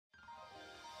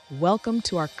Welcome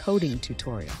to our coding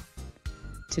tutorial.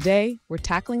 Today, we're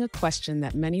tackling a question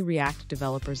that many React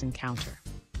developers encounter.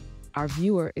 Our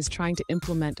viewer is trying to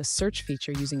implement a search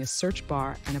feature using a search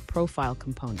bar and a profile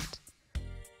component.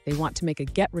 They want to make a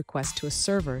GET request to a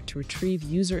server to retrieve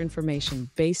user information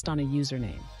based on a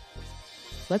username.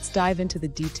 Let's dive into the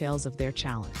details of their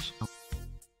challenge.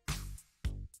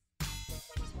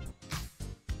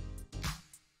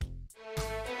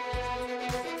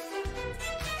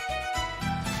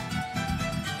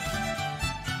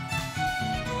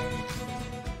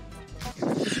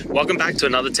 Welcome back to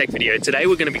another tech video. Today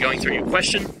we're going to be going through your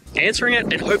question, answering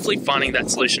it, and hopefully finding that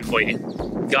solution for you.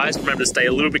 Guys, remember to stay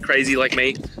a little bit crazy like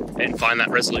me and find that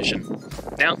resolution.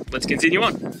 Now, let's continue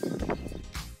on.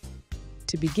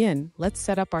 To begin, let's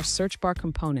set up our search bar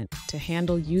component to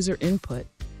handle user input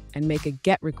and make a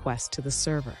GET request to the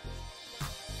server.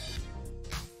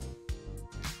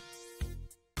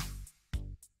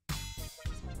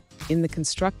 In the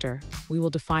constructor, we will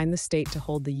define the state to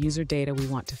hold the user data we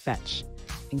want to fetch,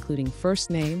 including first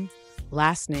name,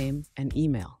 last name, and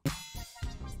email.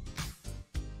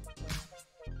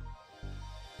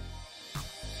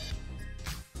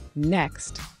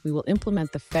 Next, we will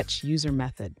implement the fetch user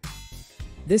method.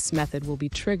 This method will be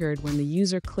triggered when the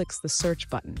user clicks the search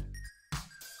button.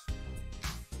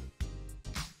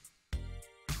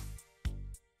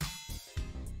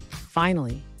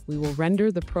 Finally, we will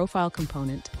render the profile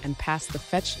component and pass the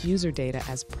fetched user data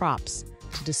as props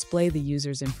to display the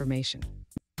user's information.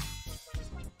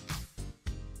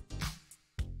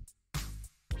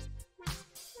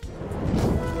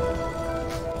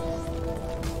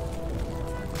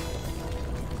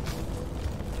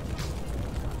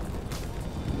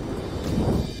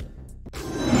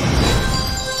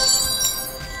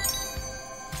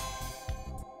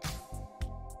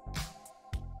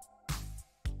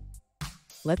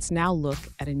 Let's now look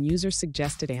at a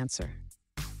user-suggested answer.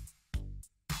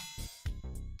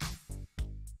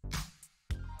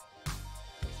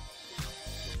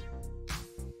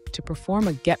 To perform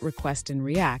a GET request in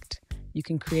React, you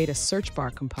can create a search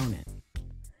bar component.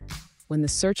 When the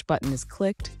search button is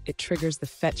clicked, it triggers the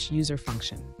fetch user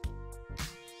function.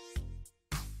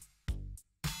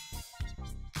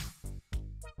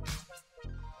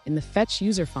 In the fetch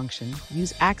user function,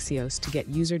 use Axios to get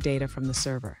user data from the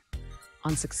server.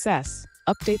 On success,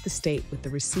 update the state with the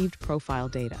received profile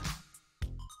data.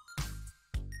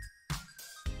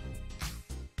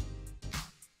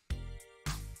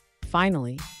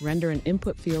 Finally, render an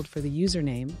input field for the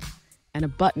username and a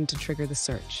button to trigger the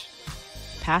search.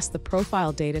 Pass the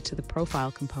profile data to the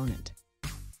profile component.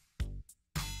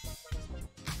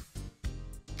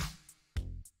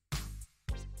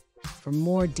 For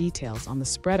more details on the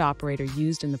spread operator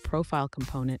used in the profile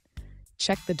component,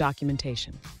 check the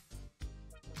documentation.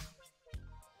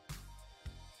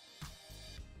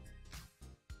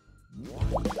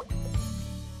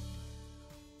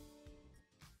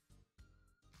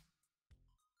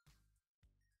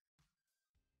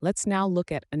 Let's now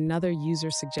look at another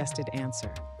user-suggested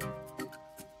answer.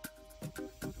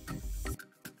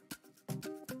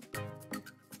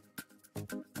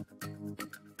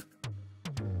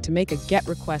 To make a GET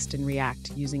request in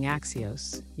React using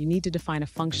Axios, you need to define a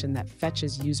function that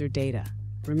fetches user data.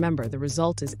 Remember, the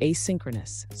result is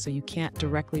asynchronous, so you can't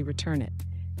directly return it.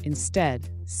 Instead,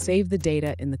 save the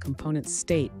data in the component's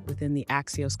state within the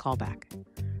Axios callback.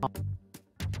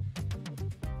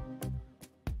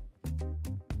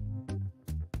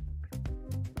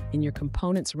 In your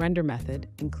component's render method,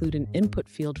 include an input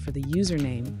field for the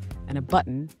username and a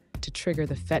button to trigger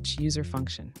the fetch user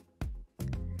function.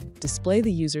 Display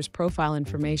the user's profile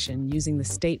information using the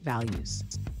state values.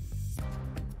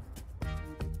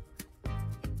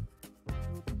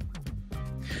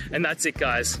 And that's it,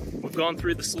 guys. We've gone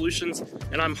through the solutions,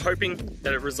 and I'm hoping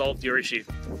that it resolved your issue.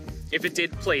 If it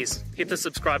did, please hit the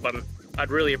subscribe button.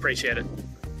 I'd really appreciate it.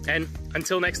 And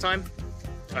until next time,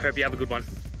 I hope you have a good one.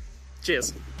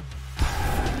 Cheers.